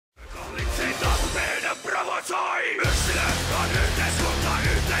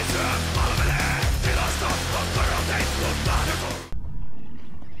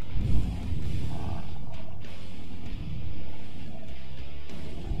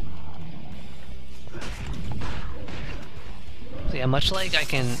yeah, much like I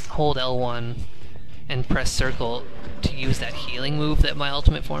can hold L1 and press circle to use that healing move that my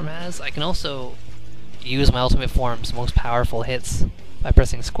ultimate form has, I can also use my ultimate form's most powerful hits by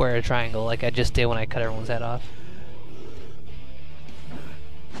pressing square or triangle like I just did when I cut everyone's head off.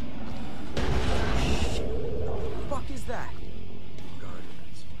 Fuck is that?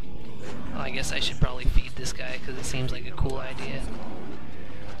 Well, I guess I should probably feed this guy because it seems like a cool idea.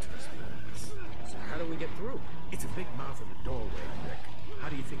 So how do we get through? It's a big mouth in the doorway, Rick. How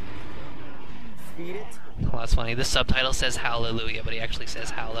do you think we Feed it? Well, that's funny. The subtitle says Hallelujah, but he actually says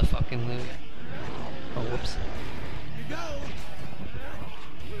Halla fucking Luya. Oh, whoops.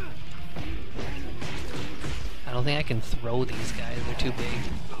 I don't think I can throw these guys. They're too big.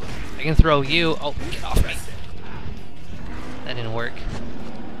 I can throw you. Oh, get off me. That didn't work.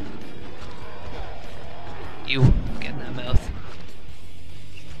 You, get in that mouth.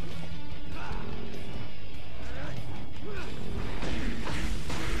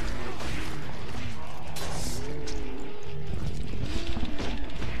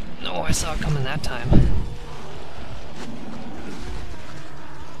 No, I saw it coming that time.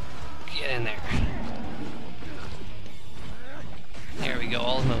 Get in there. There we go,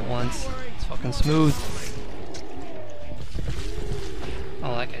 all of them at once. It's fucking smooth.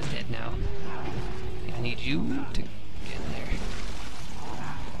 Oh, that guy's dead now. I need you to get in there.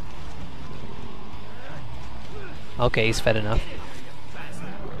 Okay, he's fed enough.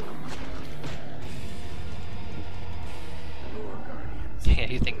 Yeah,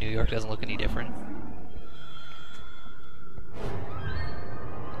 you think New York doesn't look any different?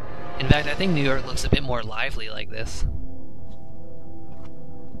 In fact, I think New York looks a bit more lively like this.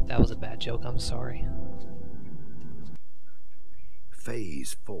 That was a bad joke, I'm sorry.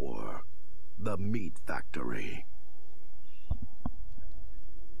 Phase 4. The meat factory.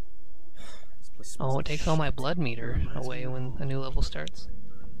 Oh, it takes all my blood meter away when a new level starts.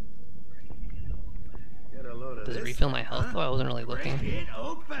 Does it refill my health? Oh, I wasn't really looking.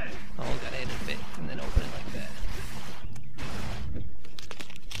 Oh, gotta hit it a bit and then open it like that.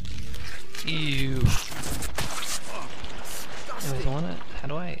 Ew. Anyways, how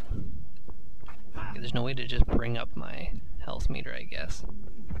do I... Okay, there's no way to just bring up my health meter, I guess.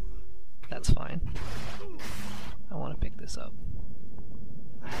 That's fine. I want to pick this up.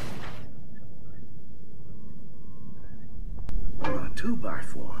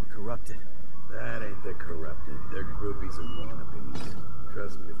 2x4. Corrupted. That ain't the corrupted. They're groupies and wannabes.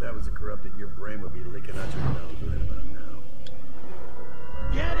 Trust me, if that was the corrupted, your brain would be leaking out your nose right about now.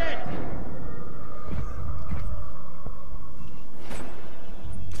 Get it!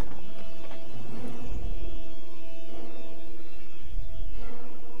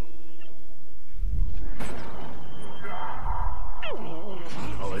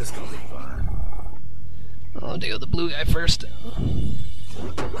 Oh, it's gonna be fine. Oh, to go the blue guy first.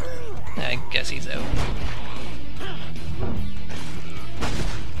 I guess he's out.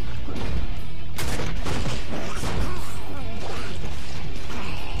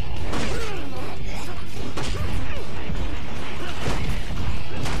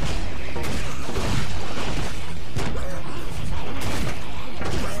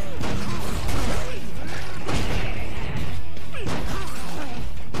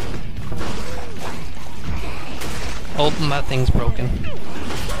 Oh, my thing's broken.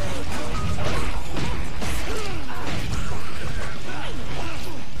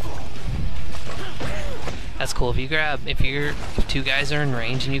 That's cool. If two guys are in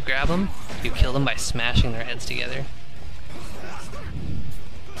range and you grab them, you kill them by smashing their heads together.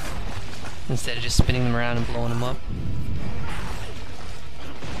 Instead of just spinning them around and blowing them up.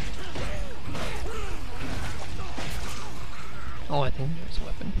 Oh, I think there's a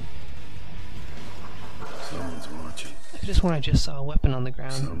weapon. Someone's watching. I could have sworn I just saw a weapon on the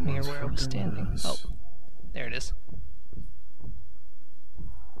ground near where I was standing. Oh, there it is.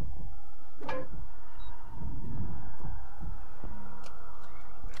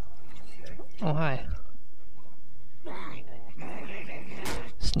 Oh, hi.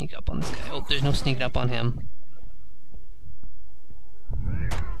 Sneak up on this guy. Oh, there's no sneaking up on him.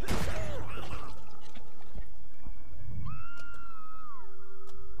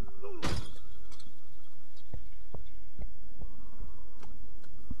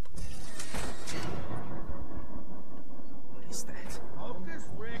 What is that? Focus,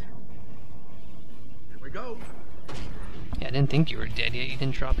 Rick. Here we go. Yeah, I didn't think you were dead yet. You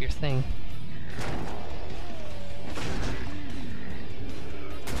didn't drop your thing.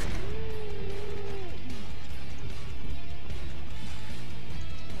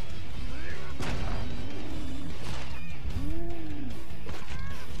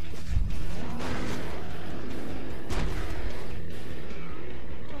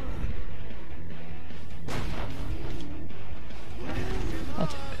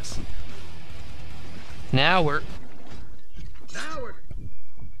 Now we're... Now we're...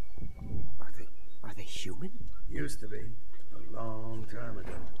 Are they human? Used to be. A long time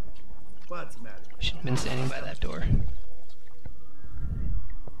ago. What's the matter? Should have been standing by that door.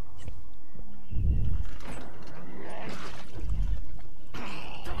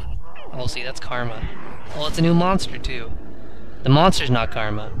 Oh, see, that's Karma. Oh, it's a new monster, too. The monster's not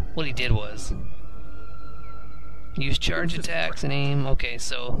Karma. What he did was... use charge attacks and aim. Okay,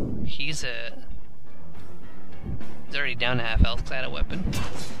 so he's already down to half health because I had a weapon.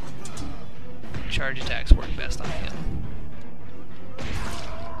 Charge attacks work best on him.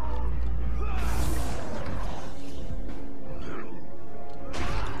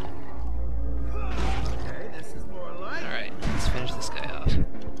 Okay, this is more like... Alright, let's finish this guy off.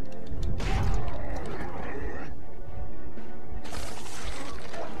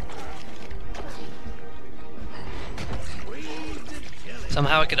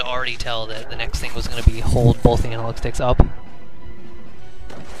 Somehow I could already tell that the next thing was going to be hold both analog sticks up. Bust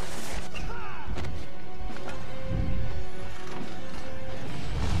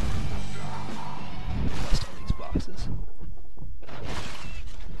all these boxes.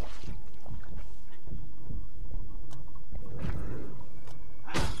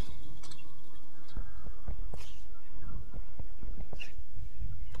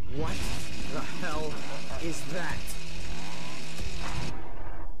 What the hell is that?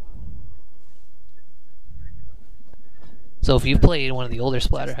 So if you've played one of the older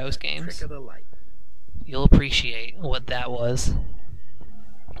Splatterhouse games, Trick of the light. you'll appreciate what that was.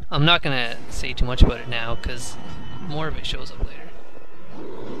 I'm not gonna say too much about it now, because more of it shows up later.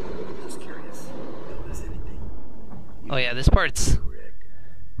 Just curious. Notice anything? Oh yeah, this part's Rick.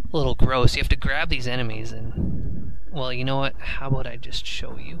 a little gross. You have to grab these enemies and... well, you know what? How about I just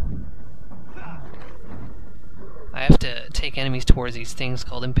show you? I have to take enemies towards these things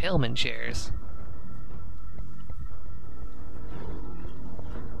called impalement chairs.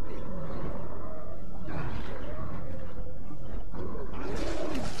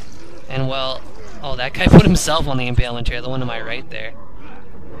 And well, oh, that guy put himself on the impalement chair, the one to my right there.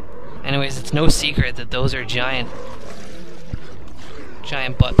 Anyways, it's no secret that those are giant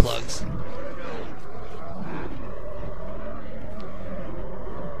butt plugs.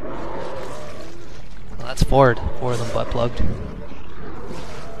 Well, that's four of them butt plugged.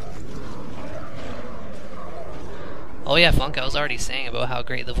 Oh yeah, Funk, I was already saying about how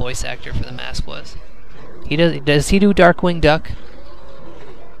great the voice actor for the mask was. Does he do Darkwing Duck?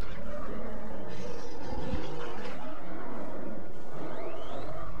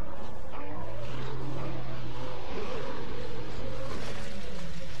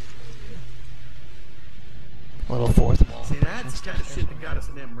 Little fourth wall. See, that's the kind of shit that got us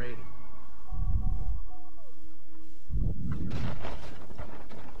an M rating.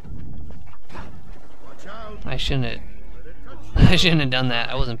 Watch out. I shouldn't Let it touch I shouldn't have done that.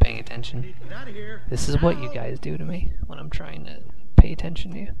 I wasn't paying attention. you. Get out of here. This is what you guys do to me when I'm trying to pay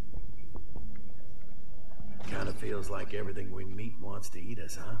attention to you. Kind of feels like everything we meet wants to eat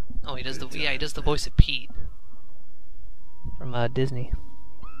us, huh? Oh, he does the voice of Pete from Disney.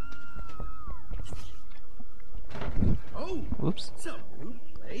 Oh, Whoops. some new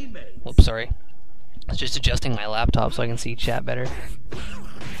playmates. Whoops, sorry. I was just adjusting my laptop so I can see chat better.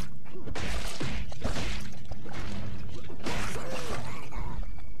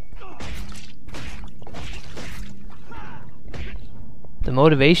 The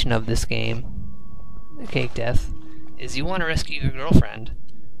motivation of this game, Cake Death, is you want to rescue your girlfriend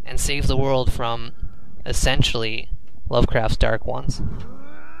and save the world from, essentially, Lovecraft's Dark Ones.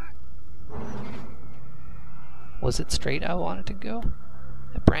 Was it straight I wanted to go?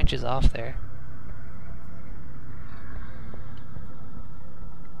 It branches off there.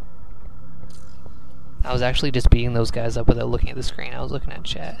 I was actually just beating those guys up without looking at the screen. I was looking at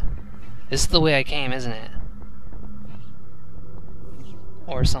chat. This is the way I came, isn't it?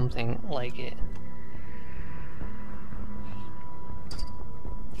 Or something like it.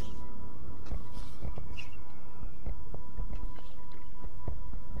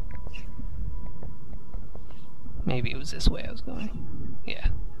 Maybe it was this way I was going. Yeah.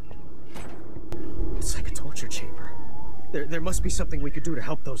 It's like a torture chamber. There must be something we could do to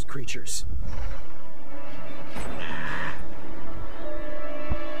help those creatures.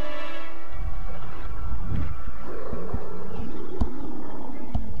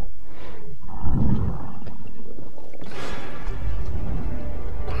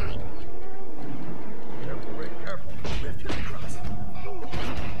 Careful, Rick, careful. We have to get across.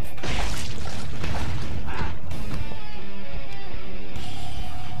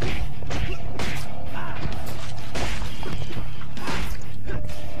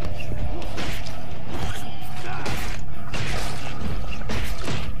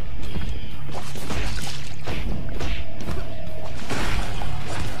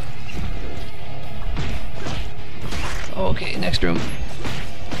 Next room.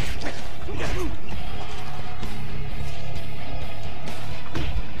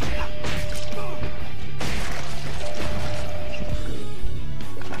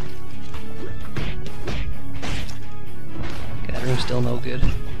 Okay, that room's still no good.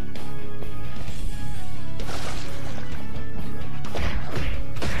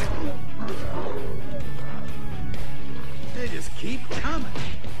 They just keep coming.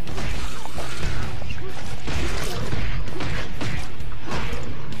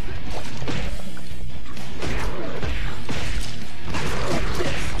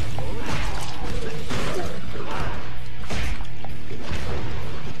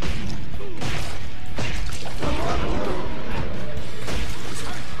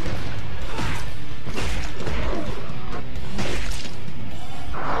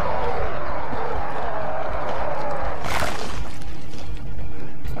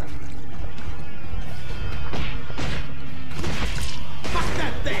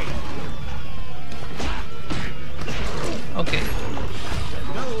 Okay.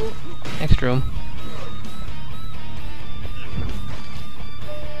 Next room.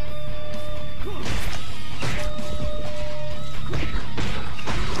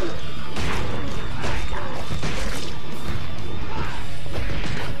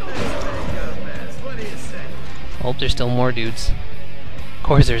 Hope there's still more dudes. Of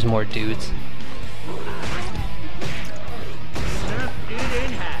course there's more dudes.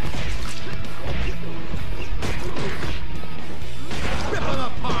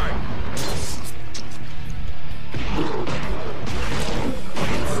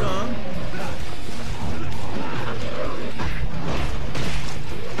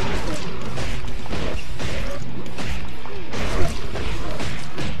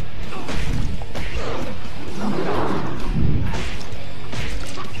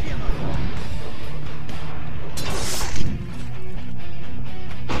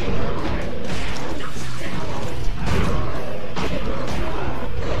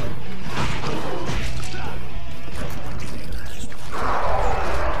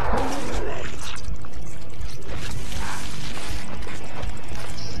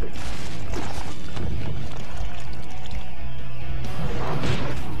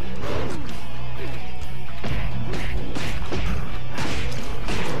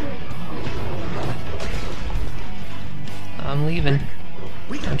 I'm leaving.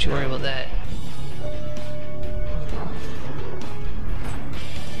 Don't you worry about that.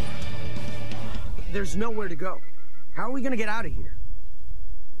 There's nowhere to go. How are we gonna get out of here?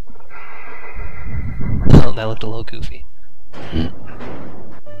 Oh, that looked a little goofy. Oh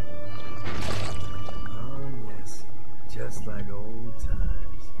yes, just like old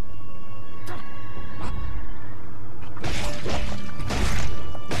times.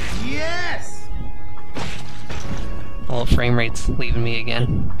 Yes! Oh, frame rate's leaving me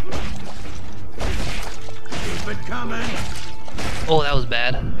again. Keep it coming! Oh, that was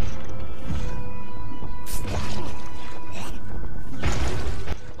bad.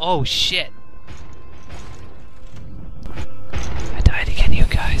 Oh shit! I died again, you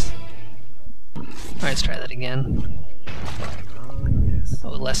guys. Alright, let's try that again. Oh yes. Oh,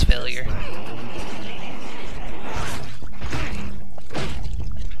 less failure.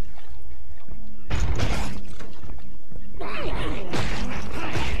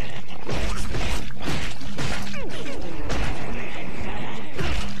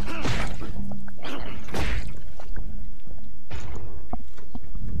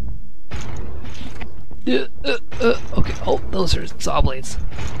 Okay, oh, those are saw blades.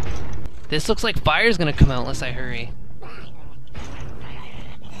 This looks like fire's gonna come out unless I hurry.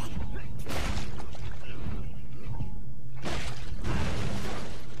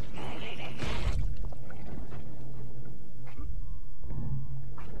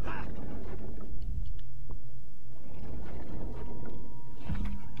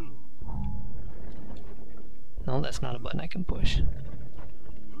 No, that's not a button I can push.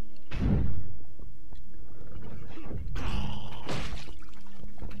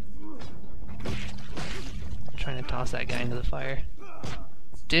 Trying to toss that guy into the fire.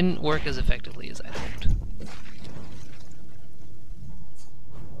 Didn't work as effectively as I hoped.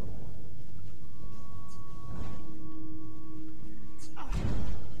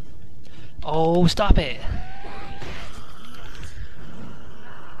 Oh, stop it!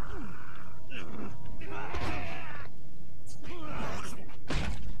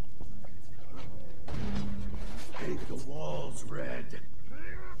 Paint the walls red.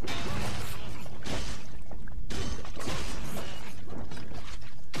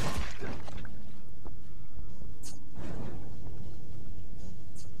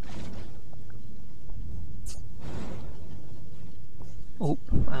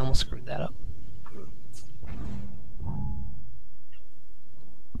 almost screwed that up.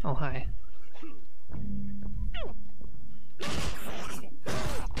 Oh, hi.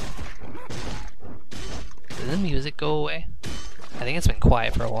 Did the music go away? I think it's been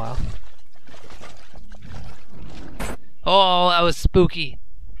quiet for a while. Oh, that was spooky.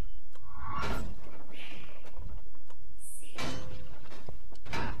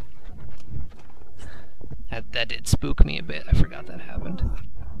 That did spook me a bit. I forgot that happened.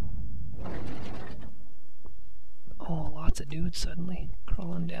 Oh, lots of dudes suddenly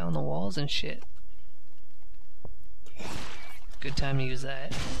crawling down the walls and shit. Good time to use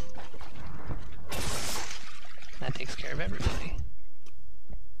that. That takes care of everybody.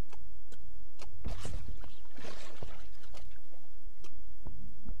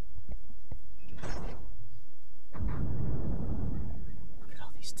 Look at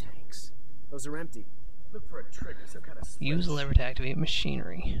all these tanks. Those are empty. Look for a trigger, some kind of switch. Use the lever to activate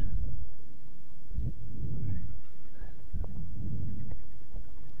machinery.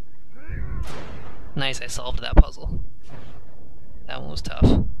 Nice, I solved that puzzle. That one was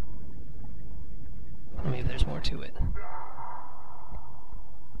tough. Maybe there's more to it.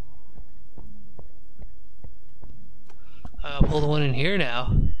 I'll pull the one in here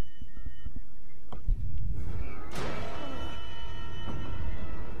now.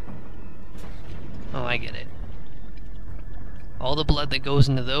 Oh, I get it. All the blood that goes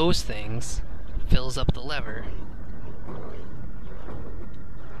into those things fills up the lever.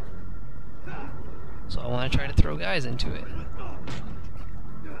 So I want to try to throw guys into it.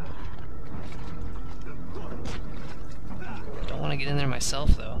 Don't want to get in there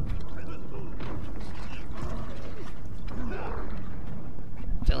myself, though.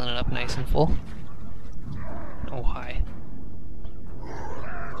 Filling it up nice and full. Oh, hi.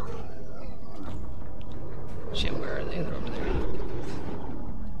 Shit, where are they? They're over there.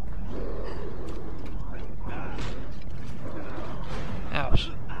 Ouch.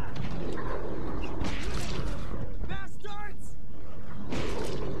 Bastards!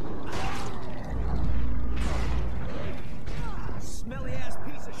 Smelly ass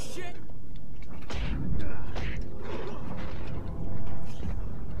piece of shit!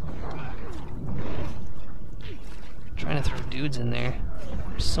 Trying to throw dudes in there.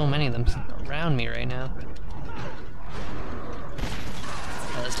 There's so many of them around me right now.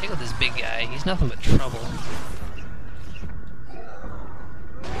 Let's take out this big guy. He's nothing but trouble.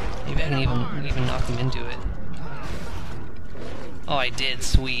 Maybe I can even knock him into it. Oh, I did.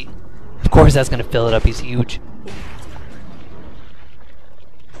 Sweet. Of course that's gonna fill it up. He's huge.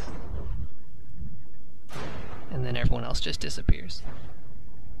 And then everyone else just disappears.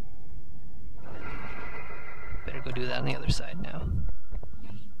 Better go do that on the other side now.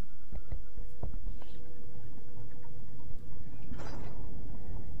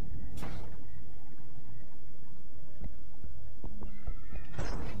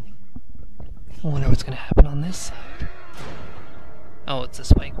 I wonder what's going to happen on this side. Oh, it's a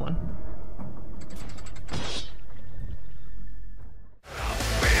spike one.